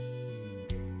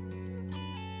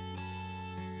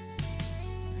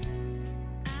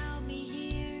 I'll be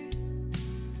here,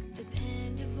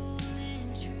 dependable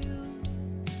and true,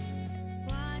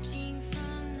 watching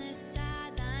from the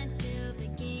sidelines till the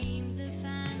games are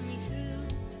finally through.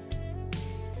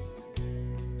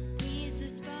 He's the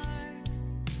spark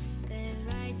that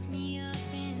lights me up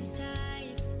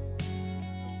inside,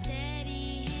 the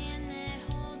steady hand that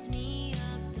holds me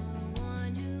up, the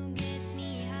one who gets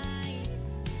me high.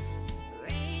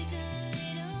 Raise a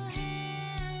little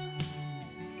hell,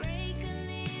 break a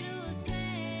little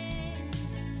sweat.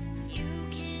 You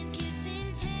can kiss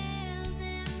and tell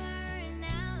them burn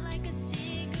out like a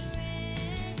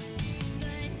cigarette.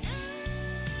 But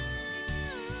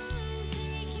don't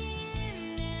take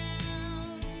him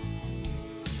down,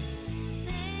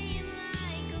 play him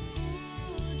like a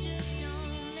fool, just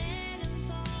don't let him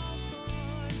fall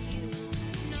for you.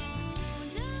 No,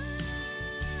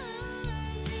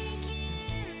 don't take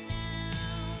him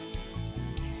down.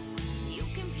 You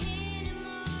can pin him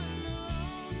on the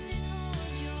ropes and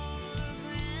hold your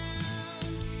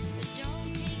ground, but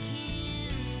don't take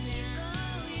him down.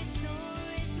 Go, your soul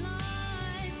is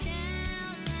lost,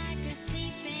 down like a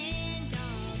sleeping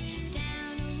dog,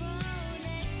 down a road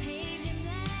that's paved in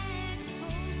black.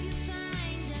 Hope you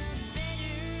find a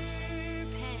better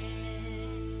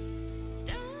path.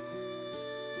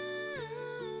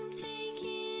 Don't take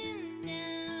him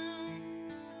down.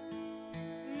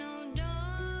 No,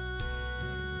 don't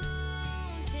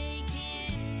take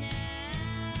him down.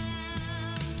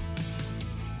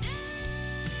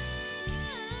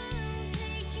 Don't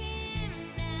take him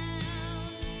down.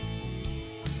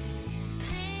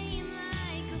 Play him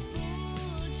like a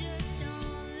fool, just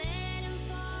don't let him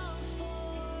fall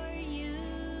for you.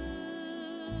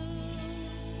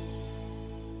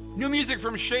 New music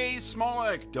from Shay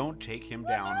Smolik. Don't Take Him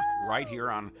Down. Right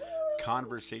here on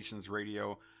Conversations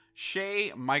Radio.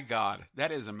 Shay, my God,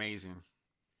 that is amazing.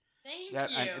 Thank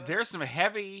That you. there's some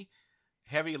heavy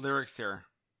lyrics there,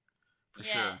 for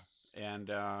Yes. sure. And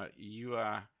you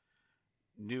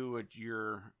knew what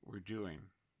you were doing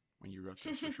when you wrote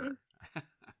this, for sure. And,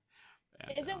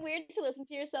 Is it weird to listen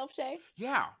to yourself, Shay?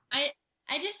 Yeah. I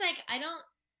just like, I don't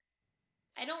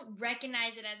I don't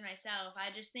recognize it as myself.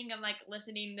 I just think I'm like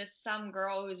listening to some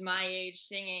girl who's my age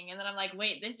singing, and then I'm like,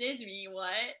 wait, this is me.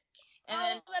 What? And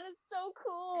then that is so and then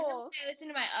cool. when I listen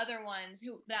to my other ones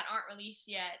that aren't released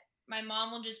yet, my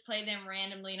mom will just play them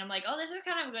randomly, and I'm like, oh, this is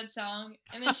kind of a good song,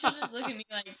 and then she'll just look at me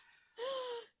like,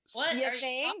 what? You are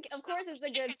think? Of course, it's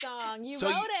a good song. You So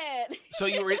wrote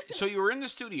you- it. So you were in the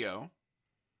studio,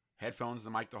 headphones, the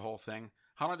mic, the whole thing.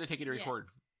 How long did it take you to Yes.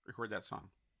 record that song?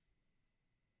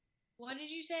 What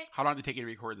did you say? How long did it take you to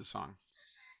record the song?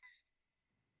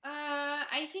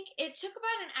 I think it took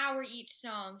about an hour each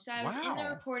song, so I was in the Wow.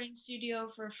 recording studio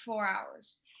for 4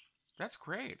 hours. That's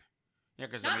great. Yeah,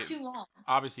 because Not too long.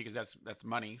 obviously, because that's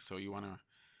money, so you want to,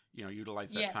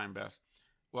 utilize that time Yes. best.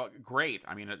 Well, great.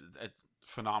 I mean, it's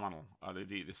phenomenal.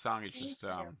 The song is Thank just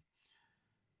you.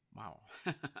 wow.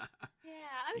 Yeah,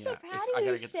 I'm Yeah, so proud it's- I of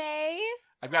you, gotta get- Shay.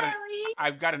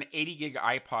 I've got an 80 gig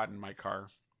iPod in my car,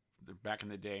 back in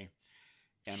the day,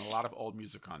 and a lot of old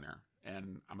music on there.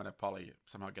 And I'm gonna probably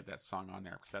somehow get that song on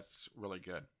there because that's really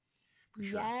good, for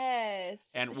sure. Yes.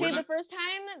 And Shay, we're the first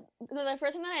time that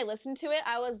I listened to it,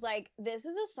 I was like, this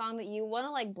is a song that you want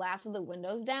to like blast with the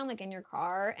windows down, like in your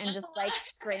car, and just like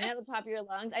scream it at the top of your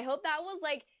lungs. I hope that was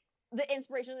like the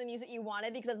inspiration of the music you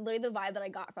wanted, because that's literally the vibe that I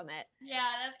got from it. Yeah,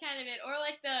 that's kind of it. Or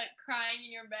like the crying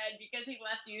in your bed because he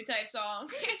left you type song.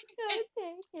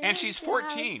 and she's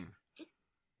 14.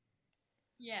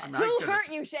 yeah. I'm not- Who goodness.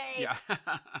 hurt you, Shay? Yeah.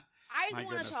 I My just want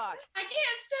goodness. to talk. I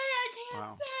can't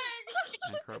Wow.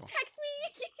 say. Incredible. Text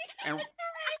me. And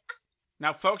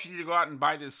now, folks, you need to go out and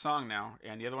buy this song now,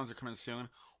 and the other ones are coming soon.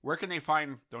 Where can they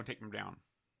find Don't Take Them Down?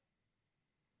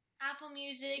 Apple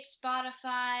Music,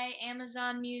 Spotify,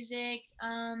 Amazon Music.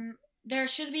 There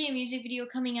should be a music video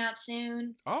coming out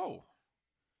soon. Oh,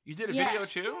 you did a Yes. video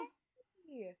too?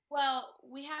 Well,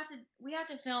 we have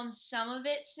to film some of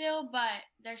it still, but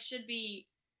there should be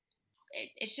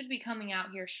it should be coming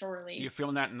out here shortly. You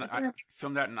filmed that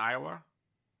in Iowa?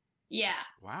 Yeah.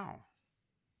 Wow,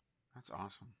 that's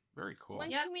awesome. Very cool. When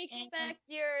Yep, can we and- expect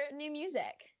your new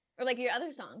music, or like your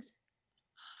other songs?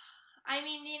 I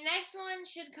mean, the next one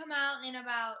should come out in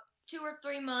about 2 or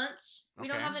 3 months. We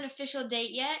don't Okay. have an official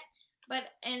date yet,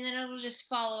 and then it'll just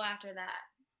follow after that.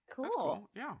 Cool. That's cool.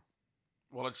 Yeah.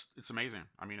 Well, it's amazing.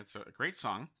 I mean, it's a great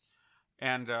song.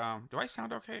 And do I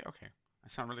sound okay? Okay, I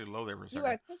sound really low there for a You second.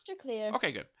 are crystal clear.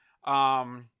 Okay, good.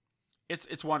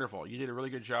 It's wonderful. You did a really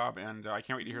good job, and I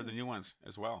can't wait to hear the new ones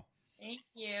as well. Thank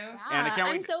you. Yeah, And I can't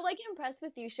I'm wait- so like impressed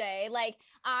with you, Shay. Like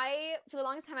for the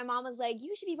longest time, my mom was like,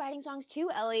 "You should be writing songs too,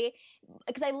 Ellie,"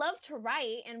 because I love to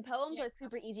write, and poems Yeah. are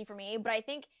super easy for me. But I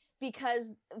think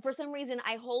because for some reason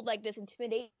I hold like this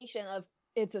intimidation of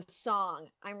it's a song.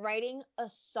 I'm writing a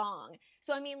song.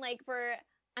 So I mean, like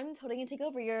I'm totally gonna take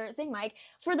over your thing, Mike.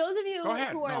 For those of you Go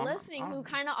ahead. who are No, I'm- listening, who I'm-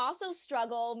 kind of also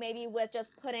struggle maybe with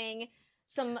just putting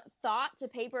some thought to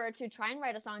paper to try and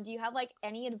write a song, do you have like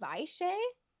any advice, Shay?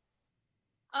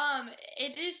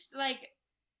 It is like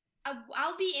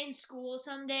I'll be in school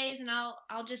some days and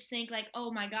I'll just think like,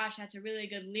 oh my gosh, that's a really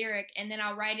good lyric, and then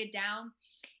I'll write it down,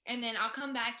 and then I'll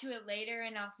come back to it later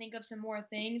and I'll think of some more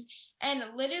things. And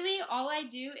literally all I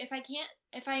do,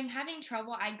 if I'm having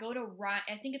trouble, I go to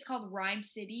I think it's called Rhyme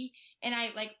City, and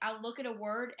I'll look at a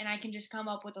word and I can just come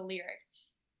up with a lyric.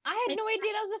 I had no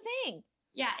idea that was a thing.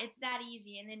 Yeah, it's that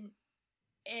easy. And then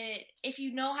if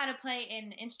you know how to play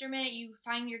an instrument, you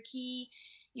find your key,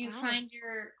 you Wow. find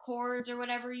your chords or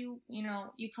whatever you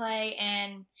play,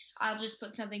 and I'll just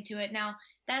put something to it. Now,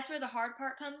 that's where the hard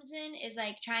part comes in, is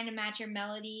like trying to match your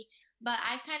melody. But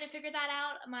I've kind of figured that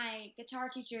out. My guitar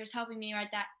teacher is helping me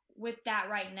with that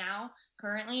right now,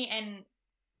 currently, and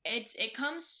it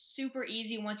comes super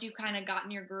easy once you've kind of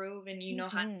gotten your groove and you know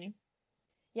how. Mhm.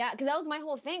 Yeah, because that was my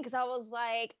whole thing. Because I was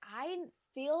like, I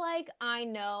feel like I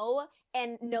know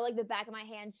like the back of my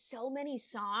hand so many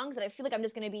songs that I feel like I'm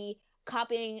just gonna be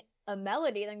copying a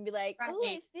melody and then be like, oh, I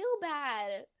Right. feel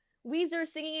bad. Weezer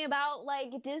singing about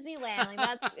like Disneyland, like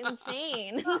that's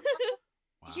insane. Wow.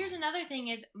 Here's another thing: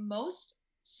 is most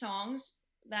songs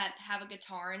that have a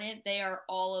guitar in it, they are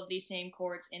all of these same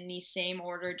chords in the same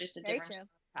order, just a Very different true.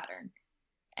 pattern.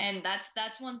 And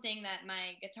that's one thing that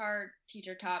my guitar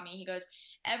teacher taught me. He goes,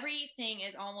 everything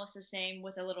is almost the same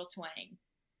with a little twang.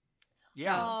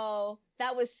 Yeah. Oh,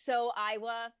 that was so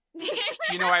Iowa.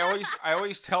 I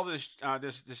always tell this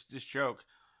this joke.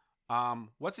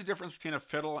 What's the difference between a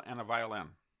fiddle and a violin?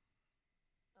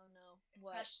 Oh no,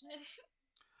 what? Question.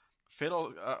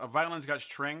 Fiddle, a violin's got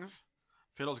strings.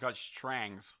 Fiddle's got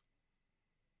strangs.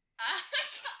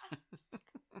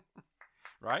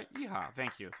 Right? Yeehaw.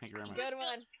 Thank you very much. Good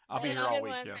one. I'll be Good here all one.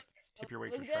 week. Yes. Keep your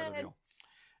weight Was for Shredder good. Deal.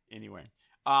 Anyway,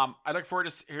 I look forward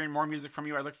to hearing more music from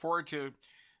you. I look forward to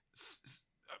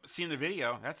seeing the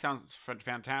video. That sounds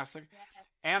fantastic. Yes.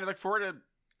 And I look forward to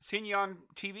seeing you on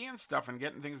TV and stuff and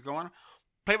getting things going.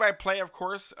 Play by Play, of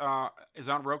course, is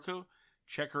on Roku.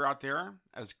 Check her out there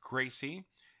as Gracie.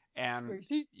 And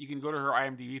Gracie. you can go to her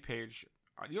IMDb page.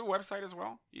 Do you have a website as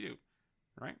well? You do,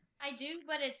 right? I do,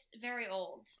 but it's very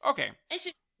old. Okay. It's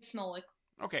just Smolik.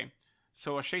 Okay.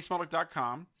 So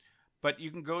ShaySmolik.com. But you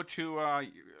can go to,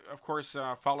 of course,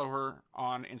 follow her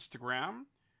on Instagram.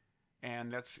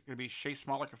 And that's going to be Shay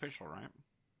Smolik Official, right?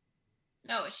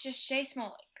 No, it's just Shay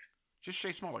Smolik. Just Shay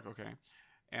Smolik, okay.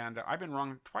 And I've been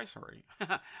wrong twice already.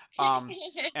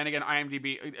 And again,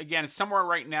 IMDb. Again, somewhere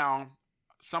right now,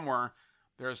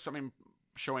 there's something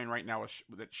showing right now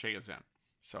that Shay is in.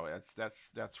 So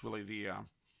that's really an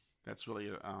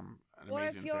Or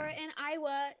if amazing you're thing. in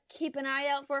Iowa, keep an eye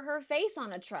out for her face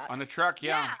on a truck. On the truck,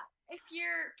 yeah. If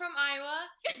you're from Iowa,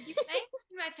 you may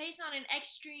see my face on an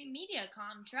Extreme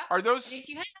MediaCom truck. Are those? And if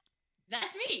you have,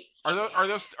 that's me. Are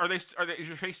they? Is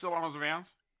your face still on those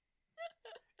vans?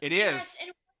 It is. Yes, and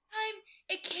one time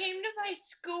it came to my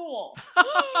school.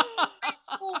 My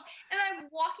school, and I'm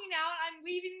walking out. I'm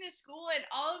leaving the school, and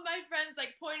all of my friends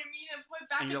like point at me and point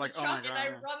back And at you're the like, "Oh my truck, and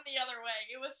I God." run the other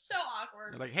way. It was so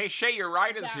awkward. You're like, hey, Shay, your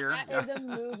ride is here. That is a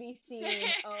movie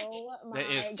scene. Oh my That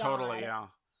is God. totally, yeah.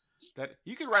 That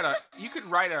you could write a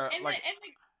And like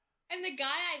the guy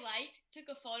I liked took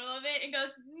a photo of it and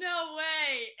goes, "No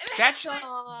way!" And I that was should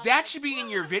like, that should be in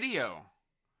your video.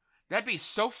 That'd be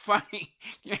so funny.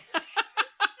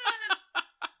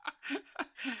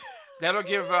 That'll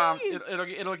give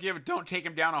it'll give "Don't Take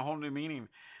Him Down" a whole new meaning.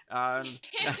 Oh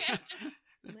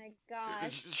my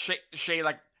gosh. Shay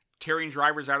like tearing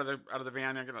drivers out of the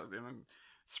van and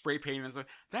spray painting and stuff.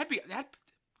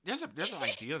 There's an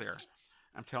idea there.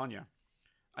 I'm telling you,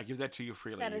 I give that to you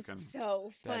freely. That you is can,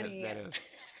 so funny. That is,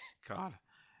 God,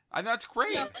 and that's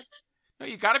great. Yeah. No,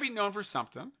 you got to be known for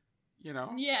something, you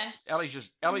know. Yes. Ellie's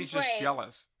just Right.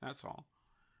 jealous. That's all.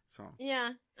 So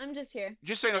Yeah, I'm just here.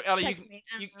 just so you know, Ellie, Text me.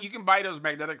 you can buy those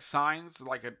magnetic signs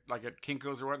like at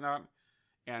Kinko's or whatnot,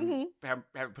 and Mhm. have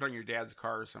it put on your dad's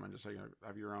car or something, just so you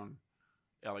have your own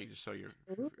Ellie, just so you're.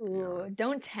 Ooh,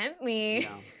 don't tempt me.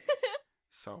 Yeah.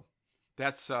 So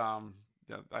that's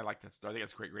I like that story. I think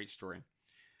it's a great story.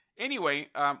 Anyway,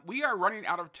 we are running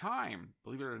out of time,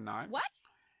 believe it or not. What?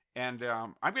 And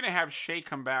I'm going to have Shay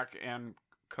come back and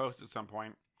co-host at some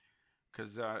point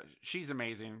because she's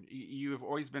amazing. You have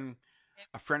always been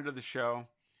a friend of the show,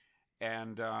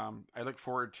 and I look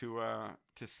forward to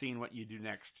seeing what you do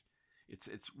next.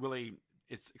 It's really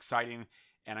exciting,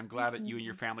 and I'm glad that you and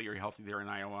your family are healthy there in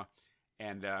Iowa,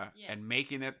 and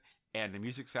making it, and the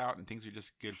music's out, and things are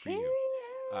just good for you.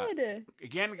 Period.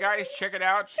 Again, guys, check it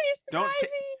out. She's Don't thriving.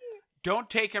 Don't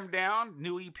Take Him Down,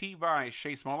 new EP by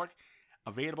Shay Smolik,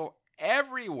 available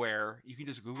everywhere. You can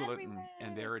just Google it,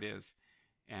 and there it is.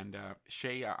 And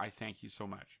Shay, I thank you so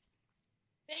much.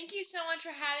 Thank you so much for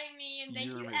having me, and thank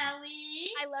You're you, amazing. Ellie.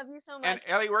 I love you so much. And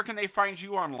Ellie, where can they find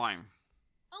you online?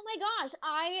 Oh my gosh,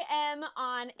 I am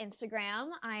on Instagram.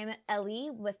 I'm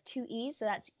Ellie with 2 E's, so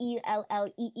that's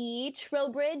ELLEE,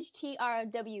 Trillbridge,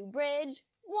 TRW Bridge,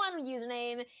 one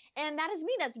username, and that is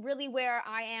me. That's really where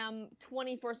I am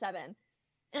 24/7.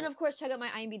 And of course, check out my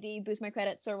IMDb, boost my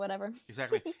credits or whatever.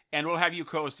 Exactly. And we'll have you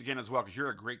co-host again as well because you're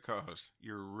a great co-host.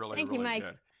 You're really, Thank you, really Mike.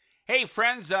 good. Hey,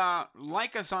 friends,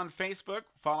 like us on Facebook,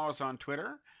 follow us on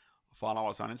Twitter, follow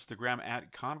us on Instagram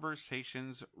at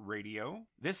Conversations Radio.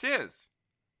 This is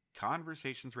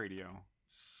Conversations Radio.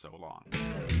 So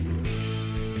long.